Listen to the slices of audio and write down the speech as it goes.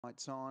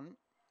Lights on.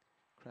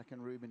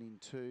 Kraken Reuben in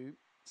 2.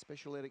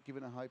 Special Edit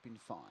given a hope in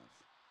 5.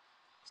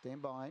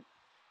 Stand by.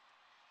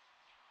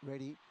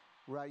 Ready.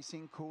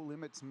 Racing. Cool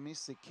Limits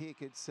missed the kick.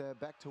 It's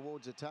back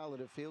towards the tail of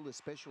the field. The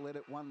Special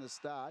Edit won the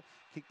start.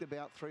 Kicked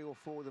about 3 or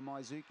 4. The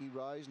Mizuki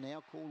Rose.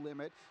 Now Cool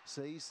Limit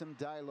sees some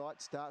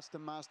daylight. Starts to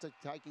muster.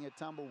 Taking a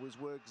tumble was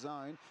Work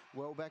Zone.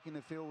 Well back in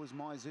the field was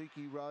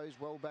Mizuki Rose.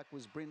 Well back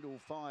was Brindle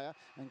Fire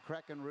and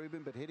Kraken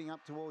Reuben. But heading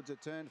up towards a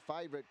turn.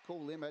 Favourite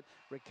Cool Limit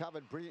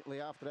recovered brilliantly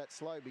after that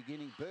slow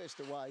beginning. Burst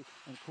away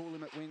and Cool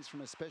Limit wins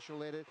from a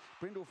Special Edit.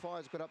 Brindle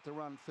Fire's got up to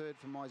run third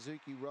for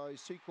Mizuki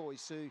Rose. Sukoi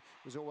Sue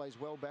was always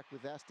well back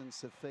with Aston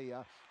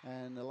Sophia,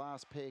 and the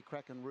last pair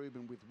Kraken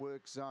Reuben with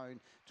Work Zone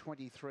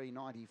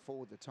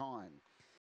 23.94 the time.